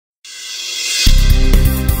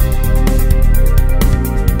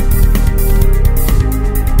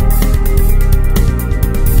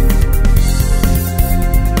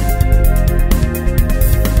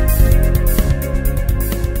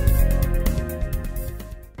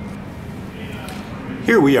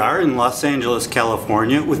Here we are in Los Angeles,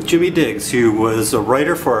 California with Jimmy Diggs, who was a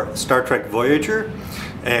writer for Star Trek Voyager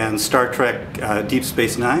and Star Trek Deep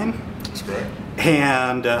Space Nine. That's correct.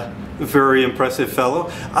 And a very impressive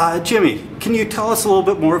fellow. Jimmy, can you tell us a little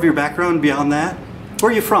bit more of your background beyond that?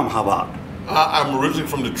 Where are you from, how about? I'm originally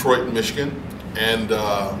from Detroit, Michigan, and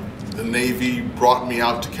the Navy brought me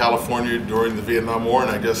out to California during the Vietnam War, and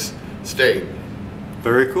I just stayed.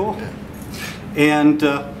 Very cool. Yeah. And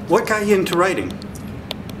what got you into writing?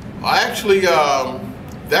 I actually,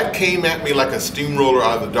 that came at me like a steamroller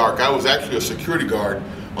out of the dark. I was actually a security guard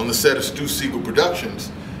on the set of Stu Siegel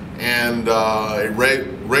Productions, and it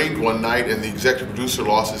rained one night, and the executive producer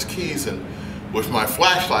lost his keys, and with my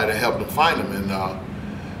flashlight I helped him find them,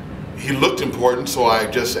 and he looked important, so I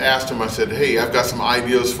just asked him, I said, hey, I've got some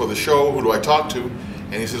ideas for the show, who do I talk to?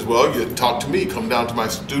 And he says, well, you talk to me, come down to my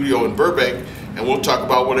studio in Burbank, and we'll talk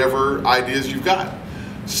about whatever ideas you've got.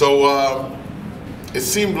 So it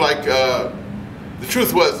seemed like, the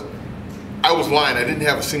truth was, I was lying. I didn't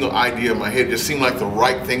have a single idea in my head. It just seemed like the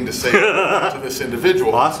right thing to say to this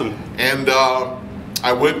individual. Awesome. And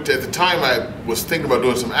I went, at the time I was thinking about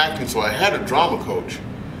doing some acting, so I had a drama coach.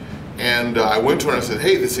 And I went to her and I said,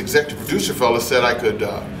 hey, this executive producer fella said I could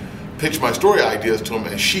pitch my story ideas to him,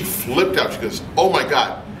 and she flipped out. She goes, oh my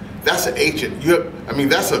God, that's an agent. You have, I mean,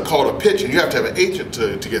 that's called a pitch, and you have to have an agent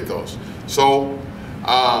to get those. So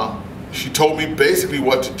she told me basically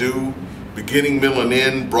what to do, beginning, middle, and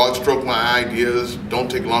end, broad stroke my ideas, don't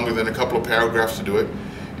take longer than a couple of paragraphs to do it.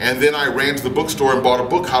 And then I ran to the bookstore and bought a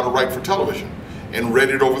book, How to Write for Television, and read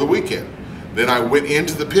it over the weekend. Then I went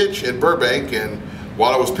into the pitch at Burbank, and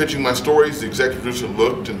while I was pitching my stories, the executive producer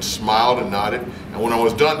looked and smiled and nodded. And when I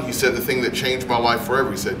was done, he said the thing that changed my life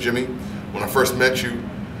forever. He said, Jimmy, when I first met you,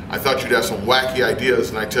 I thought you'd have some wacky ideas,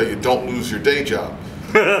 and I tell you, don't lose your day job.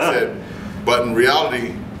 He said, but in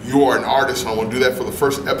reality, you are an artist, and I want to do that for the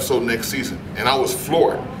first episode next season. And I was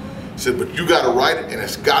floored. He said, but you got to write it, and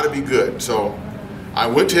it's got to be good. So I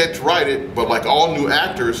went ahead to write it, but like all new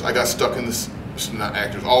actors, I got stuck in this, not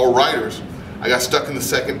actors, all writers, I got stuck in the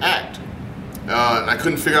second act. And I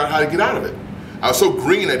couldn't figure out how to get out of it. I was so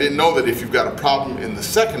green, I didn't know that if you've got a problem in the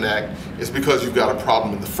second act, it's because you've got a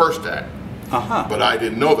problem in the first act. But I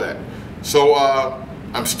didn't know that. So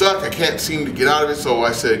I'm stuck, I can't seem to get out of it, so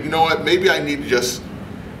I said, you know what, maybe I need to just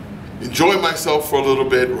enjoy myself for a little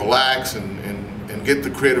bit, relax, and get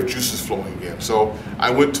the creative juices flowing again. So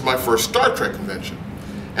I went to my first Star Trek convention,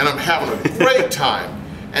 and I'm having a great time.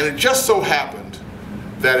 And it just so happened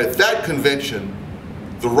that at that convention,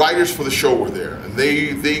 the writers for the show were there, and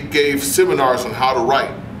they gave seminars on how to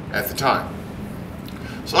write at the time.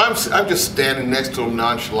 So I'm just standing next to them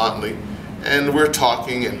nonchalantly, and we're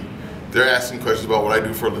talking, and they're asking questions about what I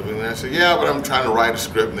do for a living, and I said, yeah, but I'm trying to write a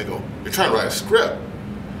script, and they go, you're trying to write a script?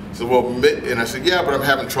 So, well, and I said, yeah, but I'm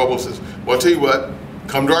having trouble. He says, well, I'll tell you what,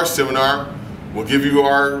 come to our seminar, we'll give you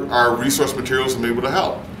our resource materials and be able to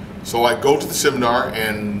help. So I go to the seminar,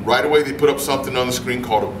 and right away they put up something on the screen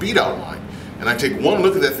called a beat outline. And I take one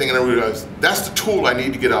look at that thing, and I realize that's the tool I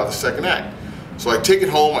need to get out of the second act. So I take it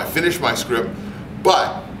home, I finish my script,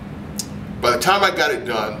 but by the time I got it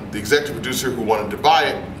done, the executive producer who wanted to buy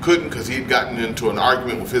it couldn't, because he had gotten into an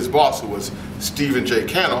argument with his boss, who was Stephen J.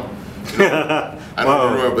 Cannell. You know, I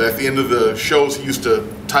don't remember, but at the end of the shows, he used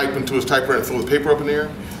to type into his typewriter and throw the paper up in the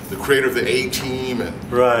air. The creator of the A-Team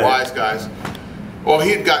and Wise Guys. Well, he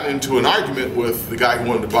had gotten into an argument with the guy who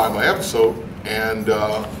wanted to buy my episode, and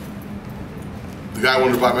the guy who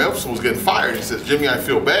wanted to buy my episode was getting fired. He says, Jimmy, I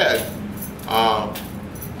feel bad.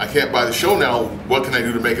 I can't buy the show now. What can I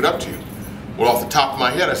do to make it up to you? Well, off the top of my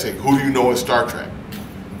head, I say, who do you know in Star Trek?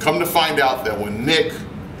 Come to find out that when Nick,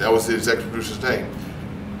 that was the executive producer's name,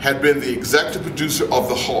 had been the executive producer of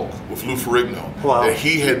The Hulk with Lou Ferrigno, that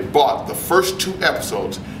he had bought the first 2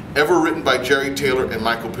 episodes ever written by Jerry Taylor and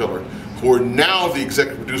Michael Piller, who are now the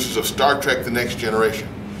executive producers of Star Trek The Next Generation.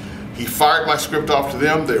 He fired my script off to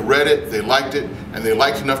them, they read it, they liked it, and they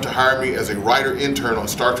liked enough to hire me as a writer intern on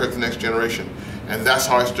Star Trek The Next Generation. And that's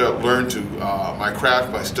how I learned to my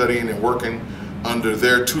craft, by studying and working under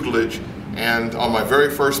their tutelage. And on my very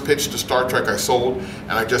first pitch to Star Trek, I sold,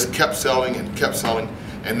 and I just kept selling and kept selling.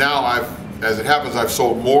 And now as it happens, I've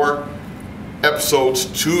sold more episodes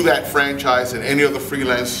to that franchise than any other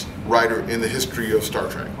freelance writer in the history of Star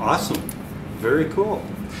Trek. Awesome. Very cool.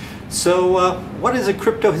 So what is a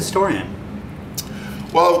crypto historian?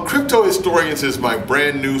 Well, Crypto Historians is my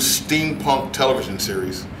brand new steampunk television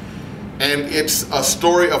series. And it's a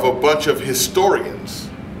story of a bunch of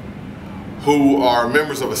historians who are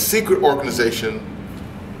members of a secret organization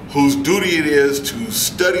whose duty it is to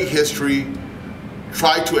study history,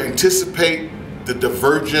 try to anticipate the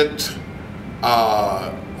divergent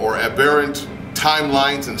or aberrant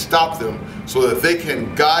timelines and stop them so that they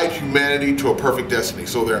can guide humanity to a perfect destiny.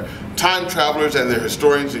 So they're time travelers and they're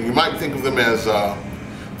historians, and you might think of them as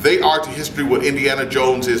they are to history what Indiana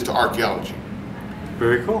Jones is to archaeology.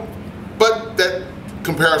 Very cool. But that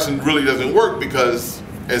comparison really doesn't work because,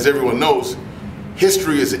 as everyone knows,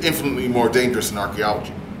 history is infinitely more dangerous than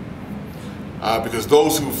archaeology. Because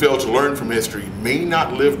those who fail to learn from history may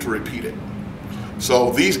not live to repeat it.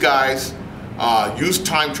 So these guys use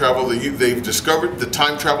time travel. They've discovered the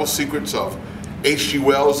time travel secrets of H.G.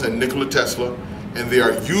 Wells and Nikola Tesla, and they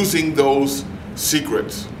are using those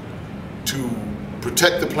secrets to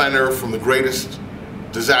protect the planet Earth from the greatest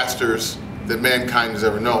disasters that mankind has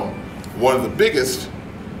ever known. One of the biggest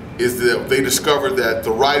is that they discovered that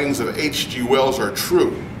the writings of H.G. Wells are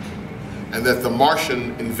true, and that the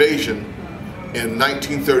Martian invasion in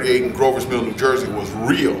 1938 in Grover's Mill, New Jersey was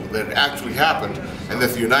real, that it actually happened, and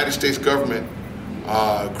that the United States government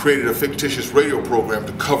created a fictitious radio program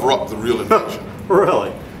to cover up the real invasion.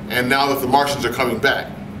 Really? And now that the Martians are coming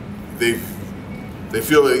back, they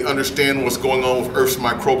feel they understand what's going on with Earth's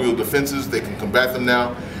microbial defenses, they can combat them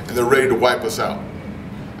now, and they're ready to wipe us out.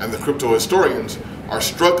 And the crypto historians are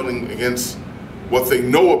struggling against what they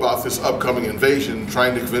know about this upcoming invasion,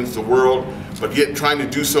 trying to convince the world, but yet trying to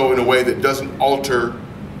do so in a way that doesn't alter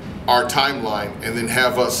our timeline and then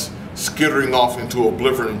have us skittering off into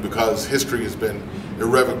oblivion because history has been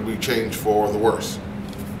irrevocably changed for the worse.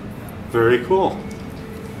 Very cool.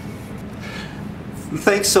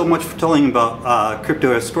 Thanks so much for telling about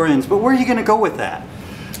crypto historians, but where are you going to go with that?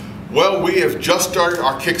 Well, we have just started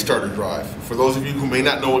our Kickstarter drive. For those of you who may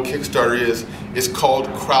not know what Kickstarter is, it's called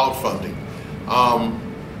crowdfunding.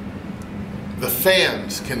 The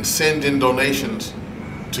fans can send in donations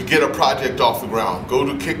to get a project off the ground. Go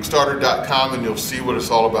to Kickstarter.com and you'll see what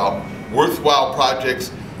it's all about. Worthwhile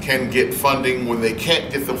projects can get funding when they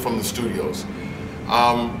can't get them from the studios.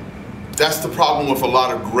 That's the problem with a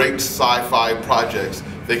lot of great sci-fi projects.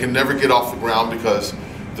 They can never get off the ground because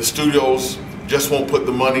the studios just won't put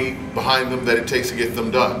the money behind them that it takes to get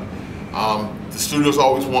them done. The studios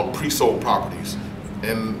always want pre-sold properties.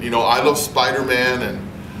 And you know, I love Spider-Man and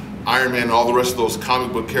Iron Man and all the rest of those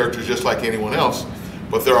comic book characters just like anyone else.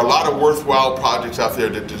 But there are a lot of worthwhile projects out there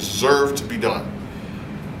that deserve to be done.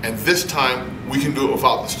 And this time, we can do it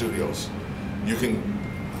without the studios. You can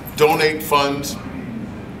donate funds,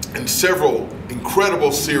 and several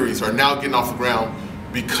incredible series are now getting off the ground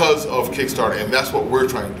because of Kickstarter, and that's what we're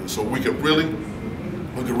trying to do. So we could really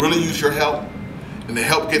use your help, and to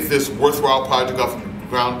help get this worthwhile project off the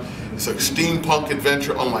ground. It's a steampunk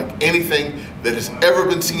adventure unlike anything that has ever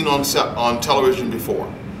been seen on television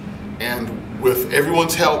before. And with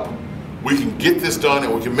everyone's help, we can get this done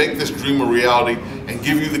and we can make this dream a reality and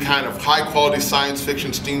give you the kind of high quality science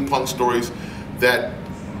fiction steampunk stories that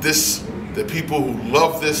people who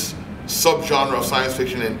love this subgenre of science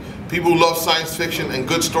fiction and people who love science fiction and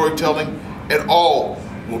good storytelling at all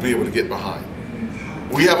will be able to get behind.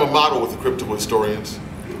 We have a motto with the crypto historians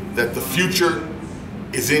that the future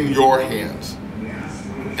is in your hands.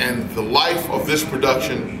 And the life of this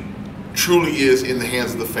production truly is in the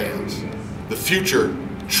hands of the fans. The future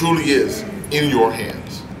truly is in your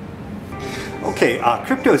hands. Okay,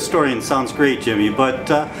 crypto historian sounds great, Jimmy, but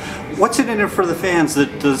what's in it for the fans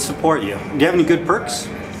that support you? Do you have any good perks?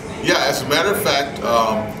 Yeah, as a matter of fact,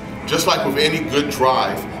 just like with any good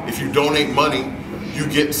drive, if you donate money, you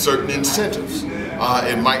get certain incentives.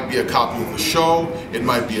 It might be a copy of the show, it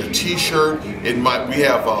might be a t-shirt, we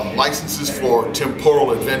have licenses for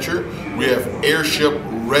temporal adventure, we have airship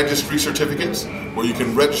registry certificates where you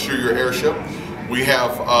can register your airship. We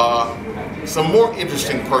have some more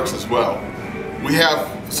interesting perks as well. We have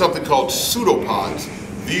something called pseudopods.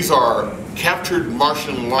 These are captured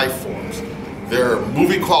Martian life forms. They're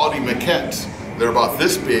movie quality maquettes. They're about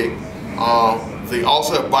this big. They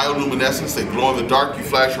also have bioluminescence. They glow in the dark. You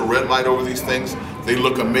flash a red light over these things. They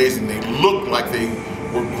look amazing. They look like they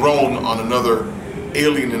were grown on another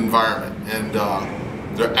alien environment. And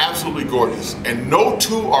they're absolutely gorgeous. And no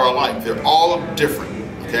two are alike. They're all different,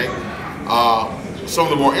 okay? Some of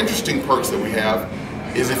the more interesting perks that we have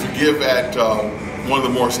is if you give at one of the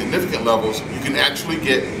more significant levels, you can actually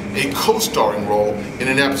get a co-starring role in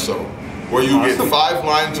an episode where you get 5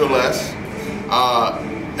 lines or less.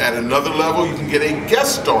 At another level, you can get a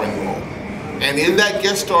guest starring role. And in that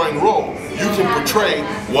guest starring role, you can portray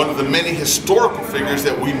one of the many historical figures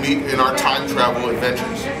that we meet in our time travel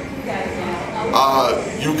adventures.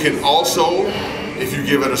 You can also, if you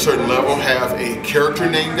give at a certain level, have a character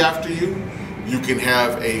named after you. You can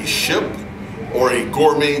have a ship or a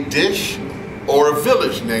gourmet dish or a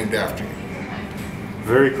village named after you.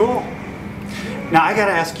 Very cool. Now I got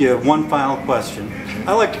to ask you one final question.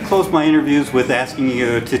 I like to close my interviews with asking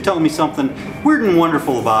you to tell me something weird and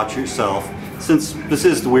wonderful about yourself, since this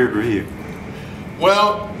is the Weird Review.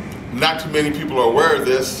 Well, not too many people are aware of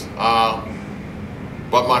this,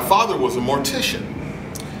 but my father was a mortician,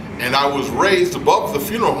 and I was raised above the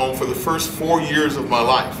funeral home for the first 4 years of my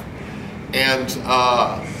life. And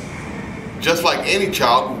just like any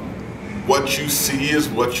child, what you see is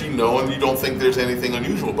what you know, and you don't think there's anything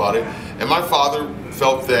unusual about it. And my father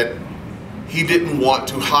felt that he didn't want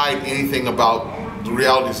to hide anything about the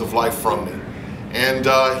realities of life from me. And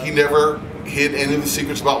he never hid any of the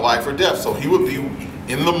secrets about life or death. So he would be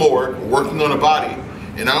in the morgue working on a body,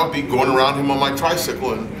 and I would be going around him on my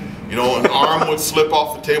tricycle, and you know, an arm would slip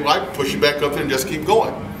off the table. I'd push it back up there and just keep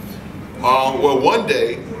going. Well, one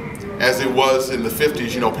day, as it was in the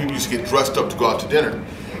 50s, you know, people used to get dressed up to go out to dinner.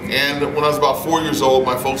 And when I was about 4 years old,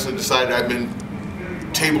 my folks had decided I'd been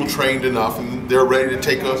table trained enough, and they're ready to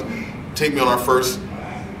take me on our first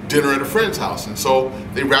dinner at a friend's house. And so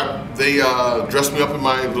they dressed me up in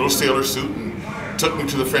my little sailor suit and took me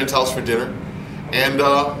to the friend's house for dinner. And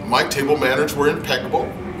my table manners were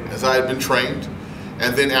impeccable, as I had been trained.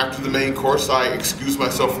 And then after the main course, I excused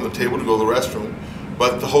myself from the table to go to the restroom.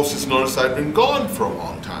 But the hostess noticed I'd been gone for a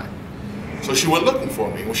long time. So she went looking for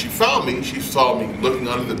me. When she found me, she saw me looking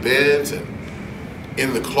under the beds and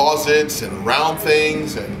in the closets and around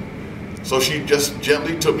things. And so she just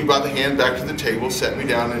gently took me by the hand back to the table, sat me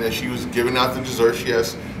down, and as she was giving out the dessert, she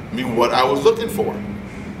asked me what I was looking for.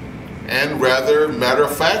 And rather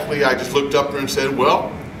matter-of-factly, I just looked up at her and said, well,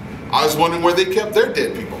 I was wondering where they kept their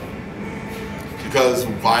dead people. Because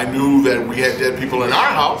I knew that we had dead people in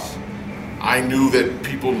our house. I knew that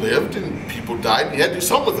people lived and people died, and you had to do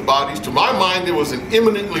something with the bodies. To my mind, it was an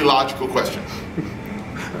eminently logical question.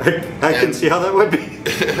 I can see how that would be.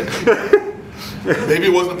 Maybe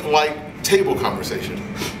it wasn't a polite table conversation,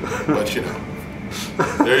 but you know,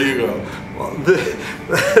 there you go. Well,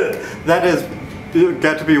 that has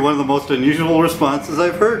got to be one of the most unusual responses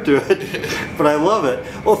I've heard to it, but I love it.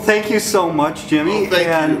 Well, thank you so much, Jimmy. Well,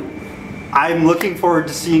 thank you. I'm looking forward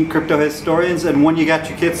to seeing Crypto Historians, and when you got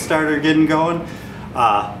your Kickstarter getting going,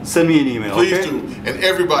 send me an email. Please okay? do. And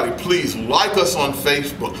everybody, please like us on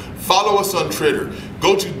Facebook, follow us on Twitter,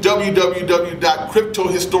 go to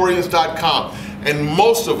www.cryptohistorians.com, and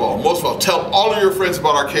most of all, tell all of your friends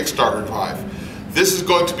about our Kickstarter drive. This is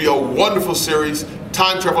going to be a wonderful series,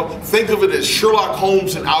 time travel. Think of it as Sherlock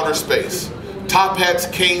Holmes in outer space. Top hats,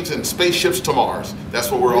 canes, and spaceships to Mars. That's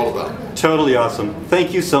what we're all about. Totally awesome.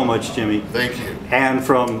 Thank you so much, Jimmy. Thank you. And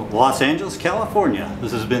from Los Angeles, California,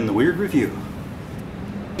 this has been The Weird Review.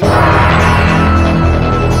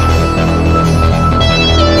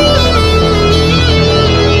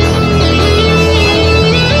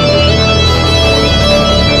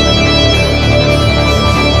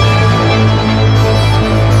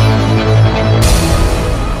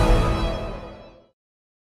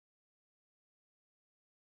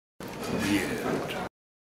 Weird.